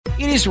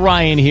It is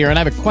Ryan here, and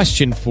I have a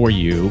question for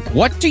you.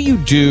 What do you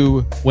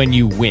do when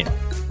you win?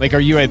 Like, are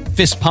you a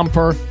fist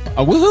pumper,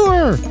 a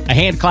woohooer, a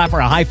hand clapper,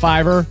 a high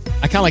fiver?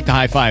 I kind of like the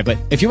high five, but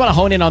if you want to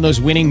hone in on those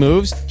winning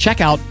moves,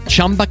 check out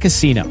Chumba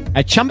Casino.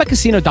 At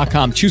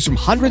ChumbaCasino.com, choose from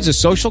hundreds of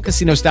social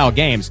casino-style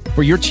games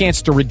for your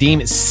chance to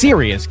redeem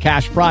serious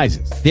cash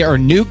prizes. There are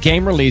new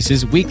game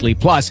releases weekly,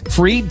 plus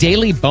free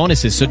daily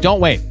bonuses. So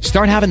don't wait.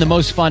 Start having the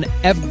most fun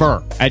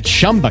ever at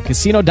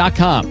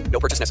ChumbaCasino.com.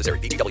 No purchase necessary.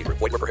 VGW. Void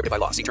where prohibited by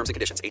law. See terms and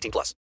conditions.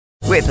 18+.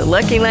 With the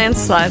Lucky Land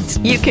Slots,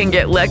 you can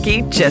get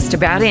lucky just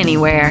about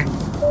anywhere.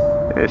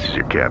 This is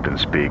your captain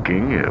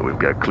speaking. We've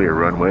got clear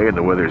runway and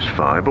the weather's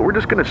fine, but we're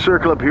just going to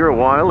circle up here a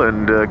while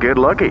and get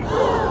lucky.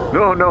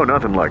 No,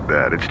 nothing like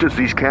that. It's just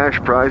these cash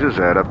prizes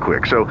add up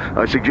quick. So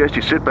I suggest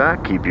you sit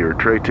back, keep your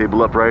tray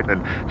table upright,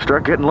 and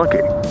start getting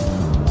lucky.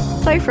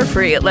 Play for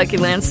free at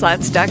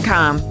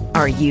LuckyLandSlots.com.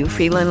 Are you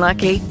feeling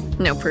lucky?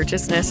 No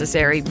purchase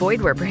necessary.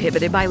 Void where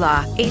prohibited by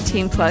law.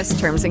 18+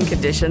 terms and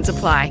conditions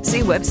apply.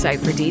 See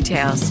website for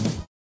details.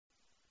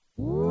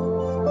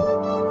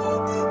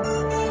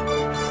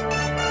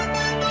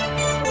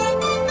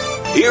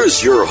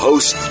 Here's your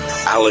host,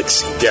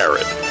 Alex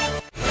Garrett.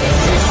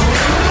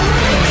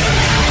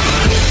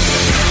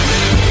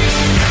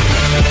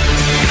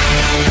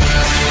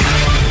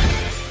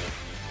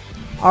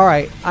 All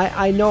right,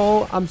 I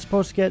know I'm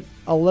supposed to get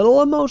a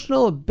little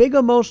emotional, a big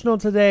emotional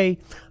today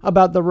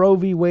about the Roe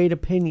v. Wade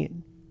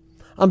opinion.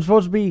 I'm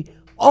supposed to be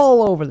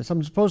all over this.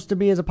 I'm supposed to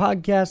be, as a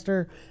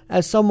podcaster,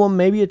 as someone,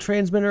 maybe a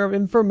transmitter of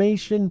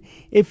information,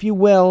 if you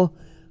will,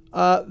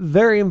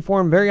 very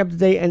informed, very up to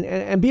date,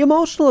 and be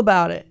emotional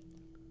about it.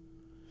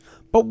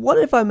 But what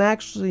if I'm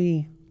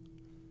actually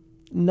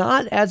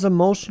not as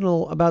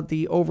emotional about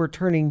the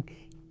overturning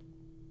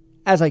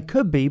as I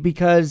could be?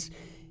 Because,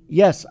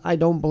 yes, I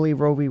don't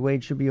believe Roe v.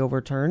 Wade should be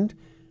overturned.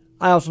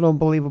 I also don't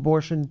believe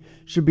abortion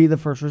should be the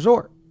first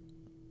resort.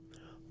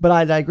 But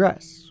I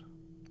digress.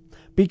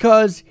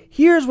 Because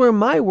here's where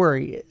my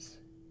worry is.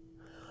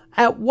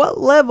 At what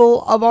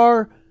level of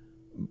our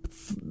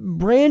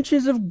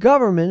branches of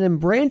government and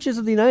branches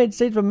of the United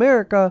States of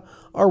America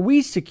are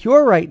we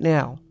secure right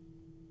now?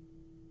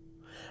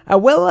 At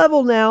what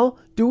level now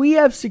do we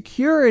have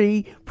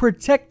security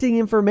protecting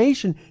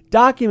information,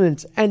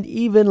 documents, and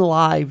even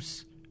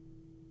lives?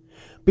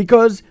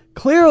 Because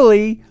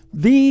clearly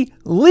the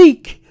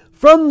leak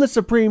from the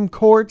Supreme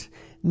Court,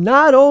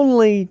 not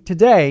only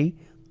today,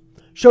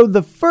 showed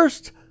the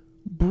first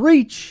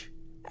breach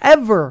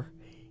ever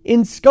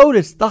in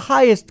SCOTUS, the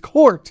highest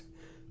court.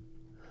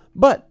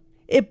 But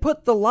it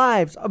put the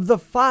lives of the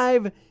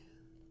 5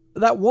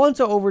 that want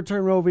to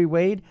overturn Roe v.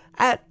 Wade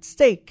at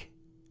stake.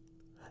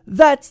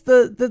 That's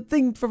the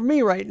thing for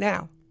me right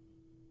now.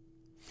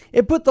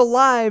 It put the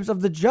lives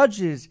of the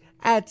judges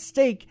at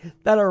stake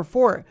that are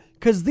for it.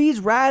 Because these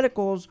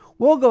radicals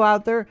will go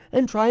out there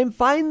and try and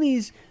find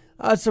these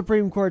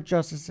Supreme Court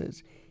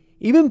justices.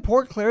 Even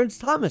poor Clarence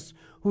Thomas,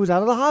 who was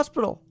out of the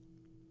hospital.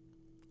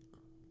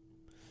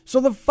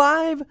 So the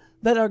 5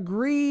 that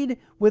agreed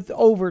with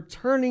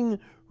overturning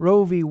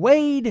Roe v.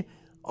 Wade,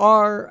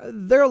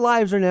 their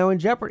lives are now in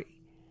jeopardy.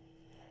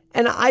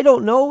 And I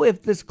don't know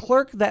if this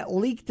clerk that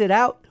leaked it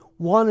out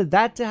wanted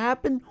that to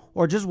happen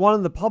or just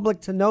wanted the public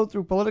to know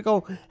through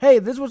political, hey,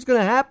 this is what's going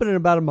to happen in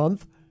about a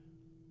month.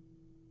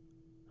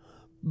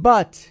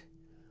 But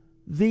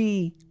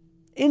the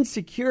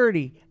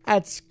insecurity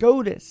at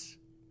SCOTUS,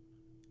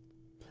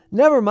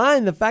 never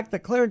mind the fact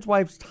that Clarence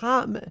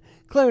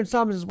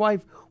Thomas's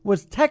wife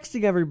was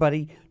texting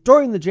everybody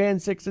during the Jan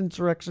 6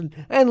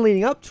 insurrection and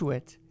leading up to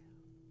it.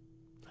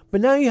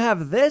 But now you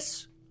have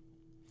this.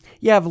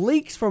 You have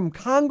leaks from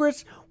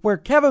Congress where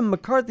Kevin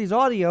McCarthy's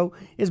audio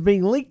is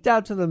being leaked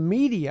out to the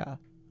media.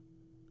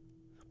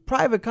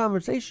 Private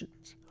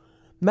conversations.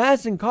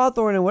 Madison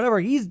Cawthorn and whatever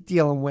he's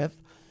dealing with.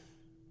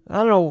 I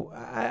don't know.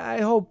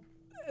 I hope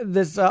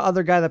this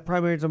other guy that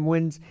primaries him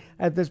wins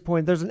at this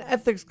point. There's an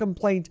ethics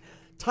complaint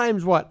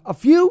times what? A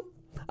few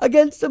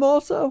against him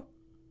also?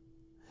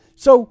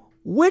 So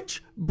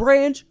which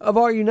branch of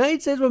our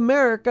United States of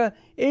America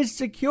is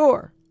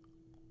secure?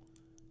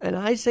 And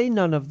I say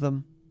none of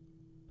them.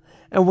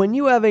 And when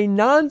you have a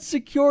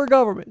non-secure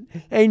government,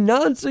 a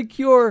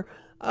non-secure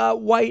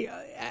white,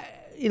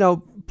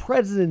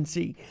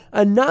 presidency,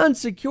 a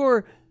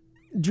non-secure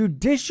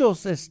judicial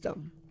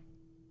system,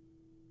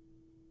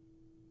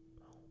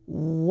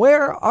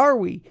 where are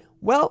we?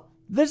 Well,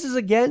 this is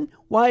again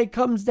why it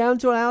comes down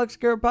to an Alex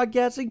Garrett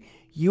podcasting,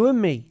 you and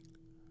me.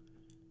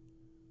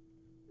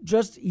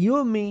 Just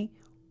you and me,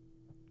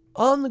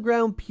 on the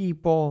ground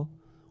people,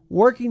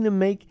 working to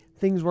make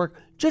things work,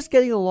 just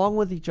getting along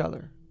with each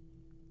other.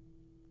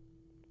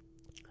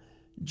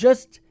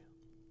 Just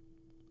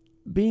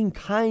being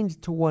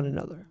kind to one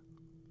another.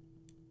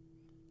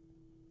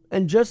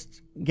 And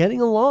just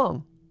getting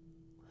along.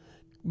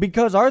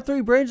 Because our 3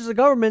 branches of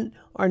government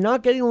are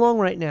not getting along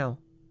right now.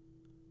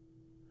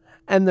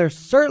 And they're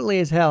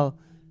certainly as hell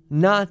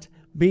not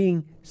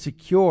being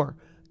secure.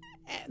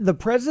 The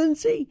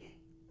presidency,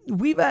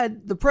 we've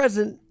had the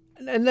president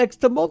and next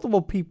to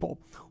multiple people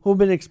who've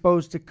been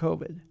exposed to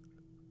COVID.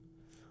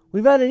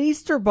 We've had an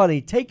Easter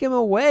bunny take him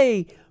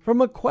away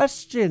from a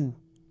question.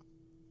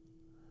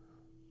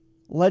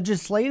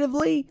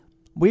 Legislatively,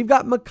 we've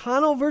got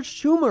McConnell versus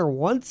Schumer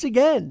once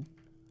again.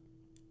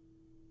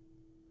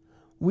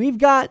 We've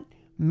got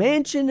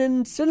Manchin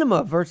and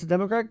Sinema versus the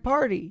Democratic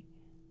Party.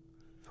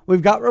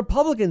 We've got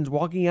Republicans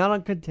walking out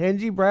on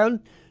Ketanji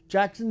Brown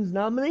Jackson's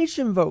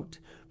nomination vote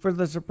for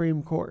the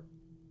Supreme Court.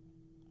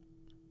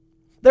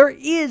 There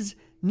is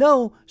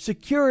no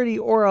security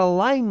or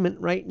alignment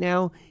right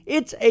now.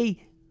 It's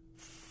a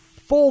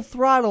full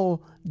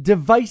throttle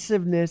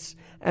divisiveness,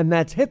 and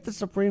that's hit the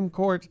Supreme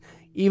Court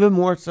even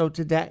more so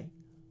today.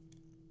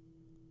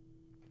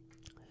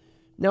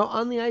 Now,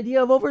 on the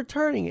idea of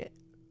overturning it,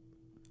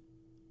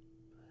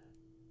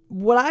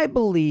 what I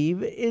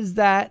believe is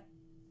that,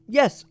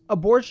 yes,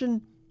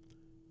 abortion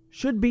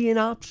should be an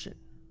option.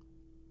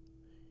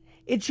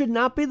 It should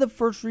not be the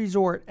first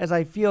resort, as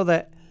I feel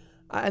that,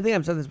 I think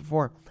I've said this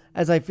before,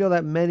 as I feel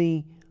that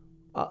many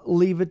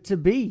leave it to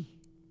be,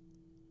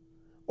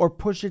 or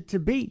push it to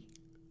be,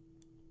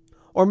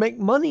 or make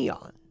money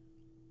on.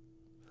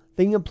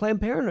 Thinking of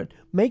Planned Parenthood,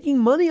 making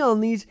money on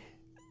these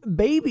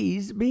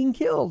babies being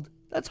killed.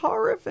 That's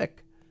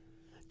horrific.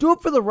 Do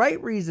it for the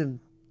right reason.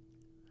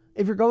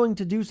 If you're going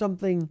to do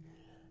something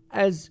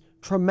as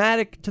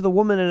traumatic to the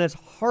woman and as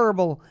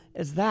horrible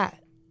as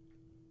that.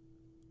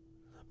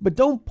 But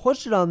don't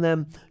push it on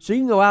them so you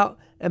can go out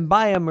and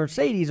buy a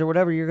Mercedes or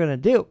whatever you're going to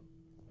do.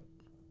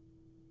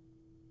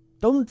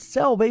 Don't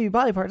sell baby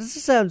body parts.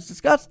 This sounds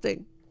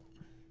disgusting.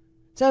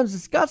 It sounds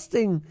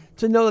disgusting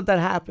to know that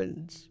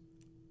happens.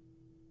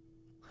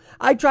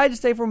 I tried to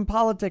stay from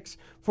politics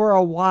for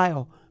a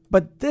while,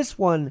 but this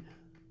one,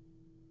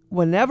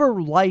 whenever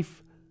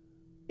life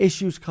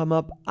issues come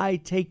up, I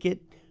take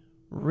it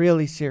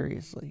really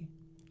seriously.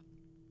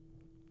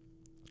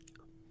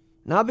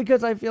 Not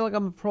because I feel like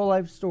I'm a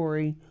pro-life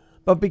story,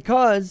 but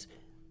because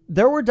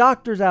there were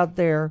doctors out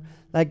there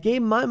that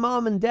gave my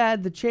mom and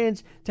dad the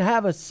chance to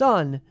have a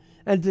son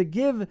and to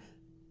give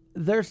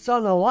their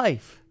son a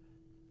life.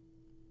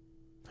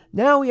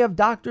 Now we have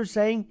doctors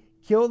saying,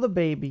 kill the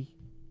baby.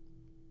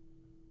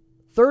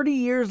 30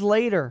 years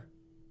later,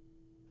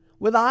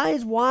 with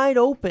eyes wide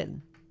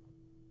open,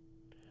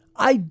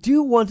 I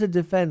do want to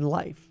defend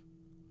life.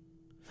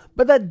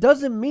 But that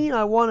doesn't mean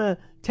I want to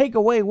take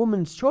away a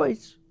woman's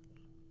choice.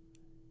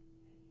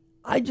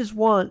 I just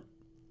want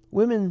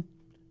women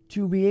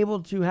to be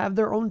able to have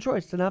their own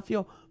choice, to not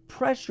feel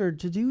pressured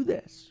to do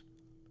this,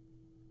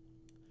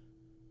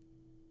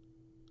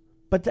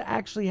 but to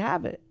actually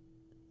have it.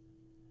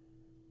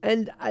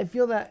 And I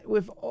feel that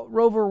if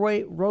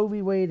Roe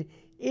v. Wade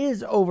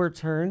is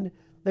overturned,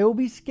 they will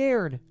be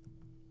scared.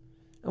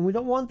 And we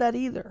don't want that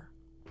either.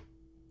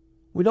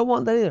 We don't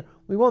want that either.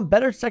 We want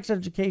better sex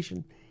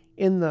education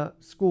in the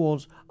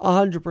schools,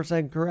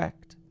 100%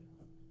 correct.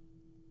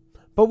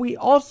 But we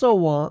also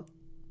want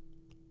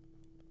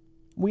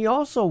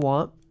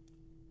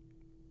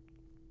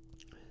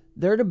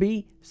there to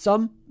be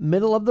some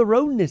middle of the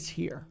roadness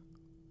here.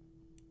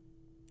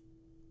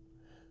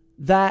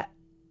 That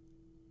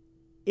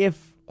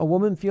if a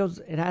woman feels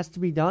it has to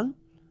be done,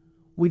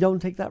 we don't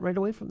take that right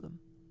away from them.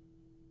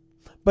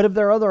 But if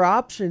there are other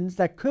options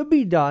that could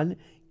be done,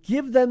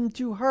 give them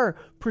to her,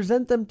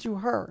 present them to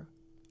her.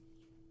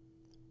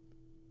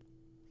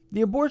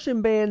 The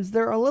abortion bans,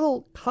 they're a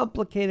little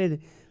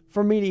complicated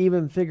for me to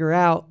even figure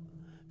out.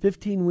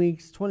 15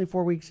 weeks,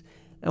 24 weeks,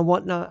 and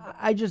whatnot.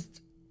 I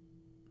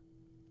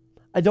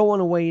don't want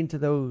to weigh into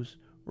those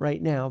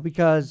right now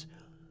because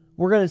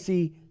we're going to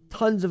see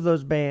tons of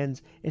those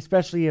bans,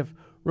 especially if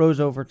Roe's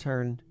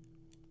overturned.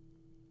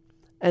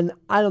 And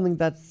I don't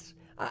think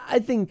I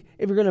think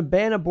if you're going to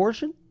ban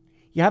abortion,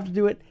 you have to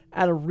do it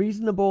at a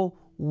reasonable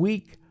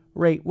week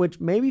rate, which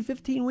maybe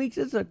 15 weeks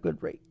is a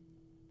good rate.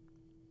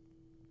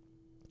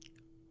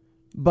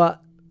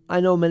 But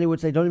I know many would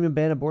say don't even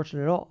ban abortion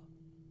at all.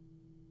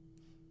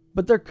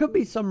 But there could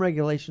be some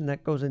regulation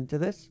that goes into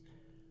this.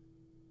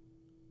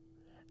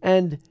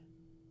 And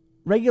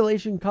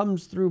regulation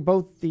comes through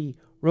both the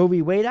Roe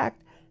v. Wade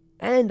Act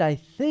and I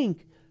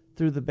think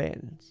through the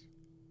bans.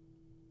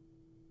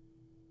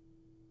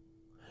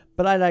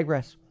 But I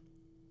digress.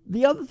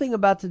 The other thing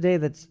about today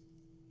that's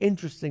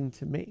interesting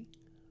to me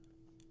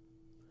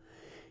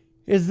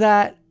is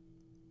that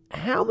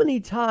how many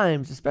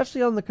times,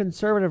 especially on the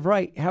conservative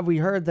right, have we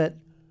heard that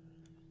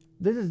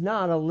this is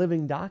not a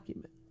living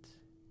document?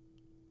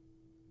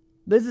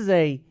 This is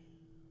a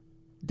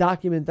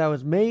document that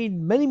was made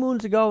many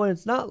moons ago and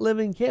it's not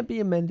living, can't be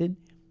amended.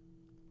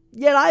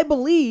 Yet I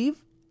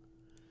believe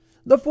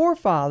the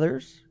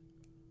forefathers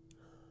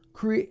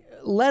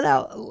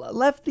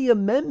left the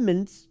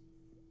amendments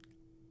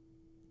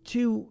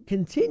to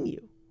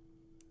continue.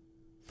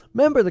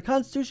 Remember, the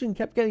Constitution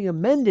kept getting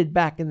amended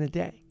back in the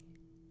day.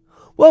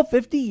 Well,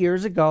 50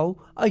 years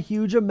ago, a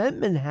huge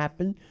amendment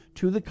happened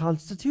to the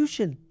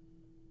Constitution.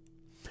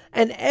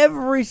 And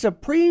every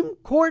Supreme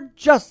Court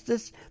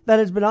justice that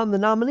has been on the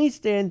nominee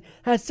stand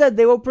has said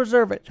they will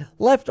preserve it,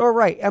 left or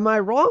right. Am I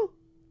wrong?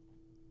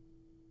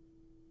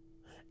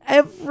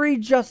 Every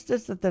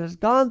justice that has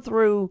gone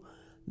through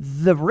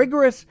the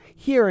rigorous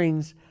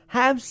hearings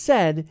have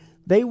said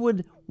they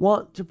would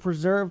want to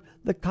preserve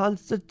the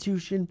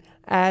Constitution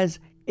as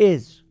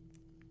is.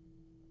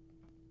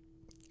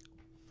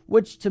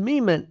 Which to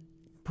me meant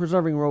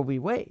preserving Roe v.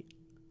 Wade.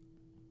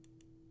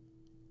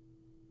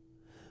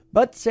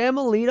 But Sam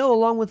Alito,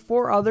 along with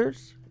 4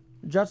 others,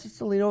 Justice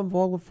Alito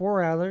involved with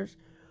 4 others,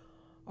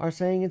 are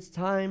saying it's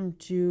time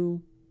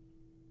to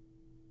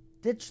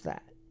ditch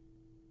that.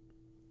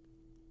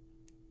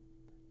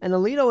 And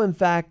Alito, in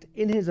fact,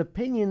 in his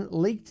opinion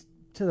leaked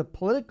to the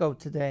Politico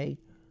today,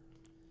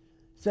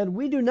 said,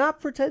 "We do not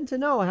pretend to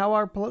know how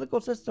our political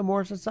system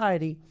or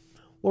society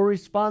will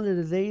respond to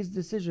today's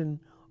decision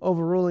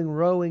overruling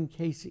Roe and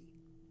Casey.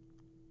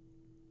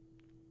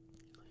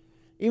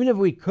 Even if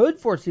we could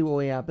foresee what will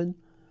happen,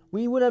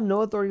 we would have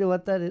no authority to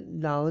let that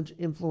knowledge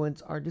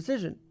influence our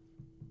decision."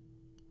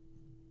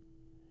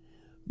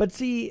 But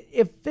see,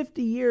 if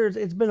 50 years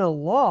it's been a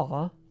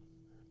law,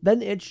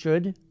 then it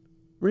should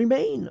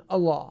remain a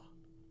law.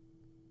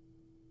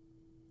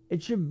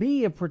 It should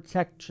be a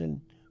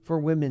protection for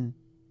women.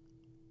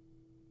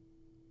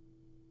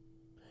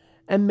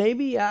 And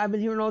maybe, I've been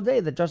hearing all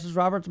day that Justice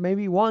Roberts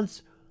maybe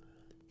wants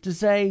to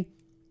say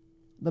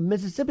the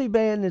Mississippi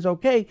ban is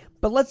okay,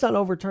 but let's not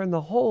overturn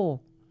the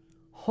whole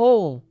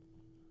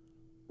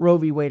Roe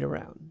v. Wade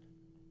around.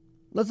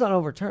 Let's not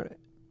overturn it.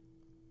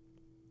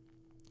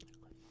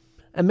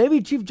 And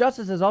maybe Chief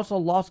Justice has also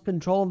lost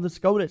control of the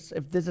SCOTUS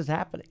if this is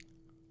happening.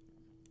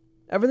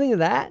 Everything of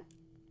that.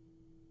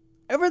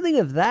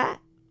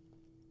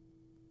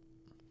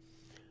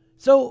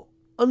 So,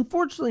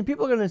 unfortunately,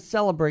 people are going to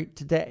celebrate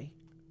today.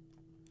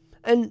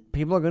 And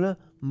people are going to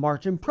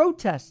march and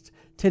protest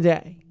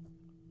today.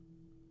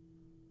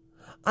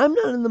 I'm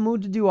not in the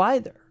mood to do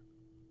either.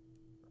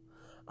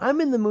 I'm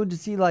in the mood to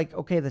see, like,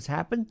 okay, this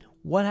happened.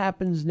 What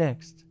happens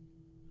next?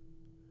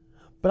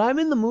 But I'm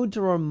in the mood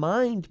to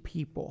remind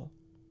people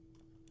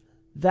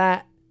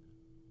that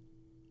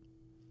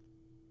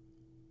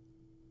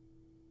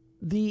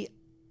the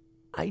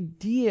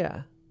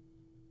idea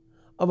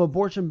of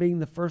abortion being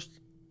the first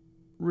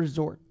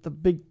resort, the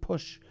big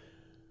push,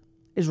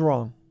 is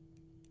wrong.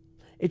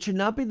 It should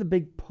not be the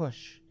big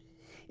push.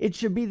 It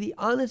should be the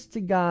honest to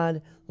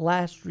God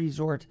last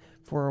resort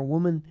for a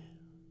woman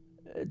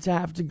to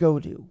have to go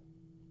to.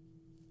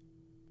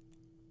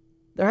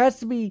 There has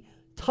to be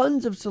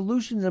tons of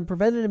solutions and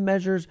preventative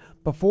measures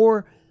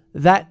before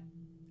that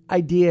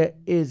idea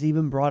is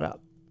even brought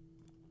up.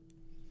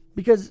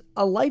 Because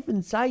a life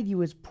inside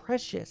you is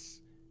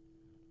precious.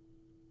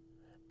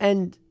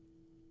 And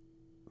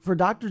for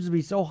doctors to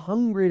be so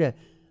hungry to,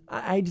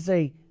 I hate to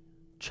say,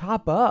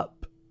 chop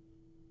up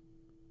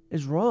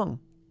is wrong.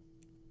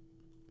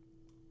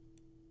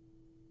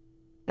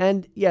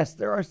 And yes,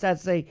 there are stats that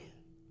say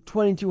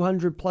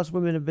 2,200 plus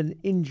women have been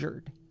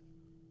injured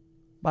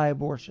by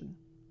abortion.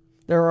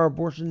 There are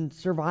abortion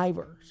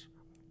survivors.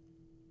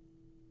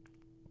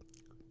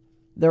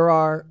 There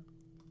are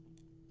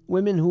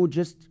women who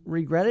just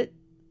regret it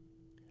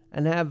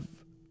and have,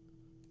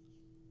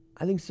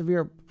 I think,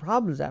 severe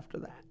problems after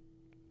that.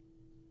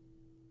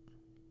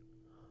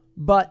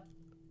 But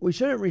we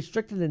shouldn't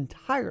restrict it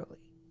entirely,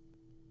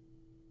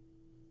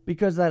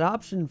 because that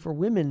option for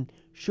women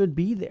should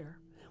be there.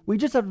 We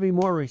just have to be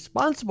more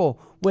responsible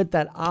with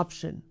that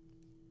option.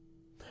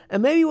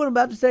 And maybe what I'm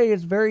about to say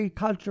is very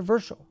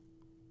controversial.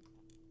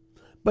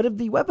 But if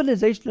the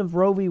weaponization of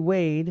Roe v.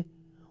 Wade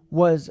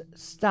was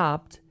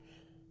stopped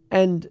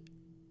and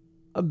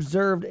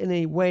observed in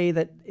a way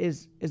that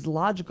is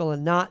logical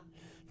and not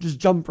just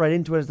jump right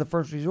into it as the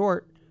first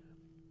resort,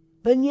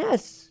 then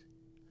yes,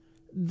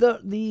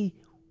 it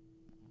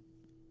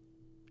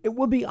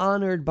would be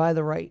honored by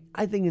the right,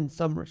 I think, in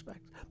some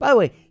respects. By the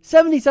way,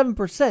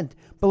 77%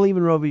 believe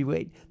in Roe v.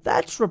 Wade.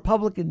 That's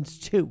Republicans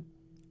too.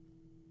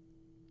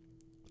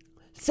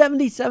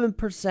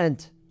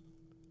 77%.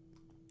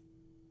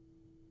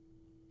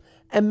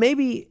 And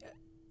maybe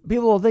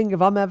people will think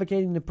if I'm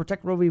advocating to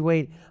protect Roe v.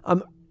 Wade,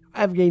 I'm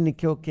advocating to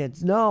kill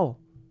kids. No,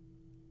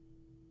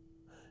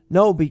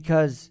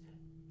 because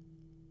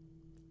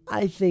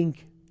I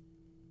think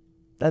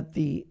that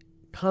the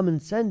common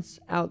sense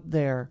out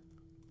there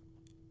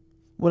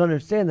would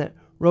understand that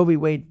Roe v.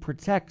 Wade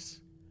protects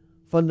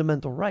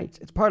fundamental rights.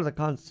 It's part of the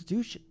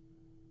Constitution.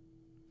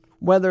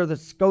 Whether the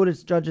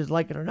SCOTUS judges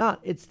like it or not,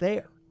 it's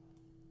there.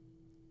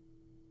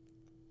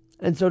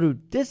 And so to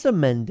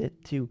disamend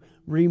it, to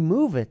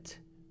remove it,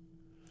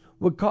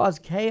 would cause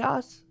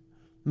chaos,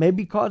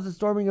 maybe cause the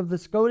storming of the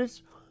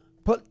SCOTUS,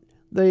 put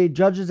the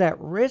judges at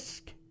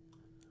risk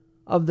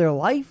of their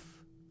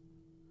life.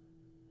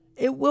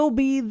 It will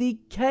be the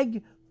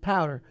keg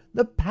powder,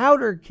 the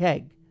powder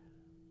keg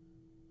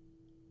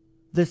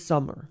this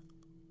summer.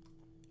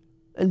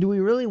 And do we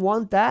really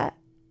want that?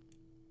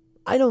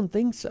 I don't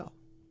think so.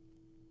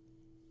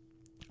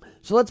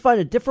 So let's find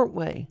a different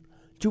way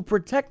to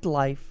protect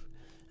life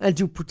and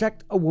to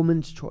protect a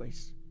woman's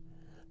choice.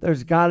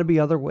 There's got to be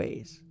other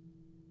ways.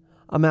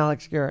 I'm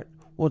Alex Garrett.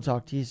 We'll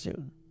talk to you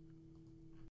soon.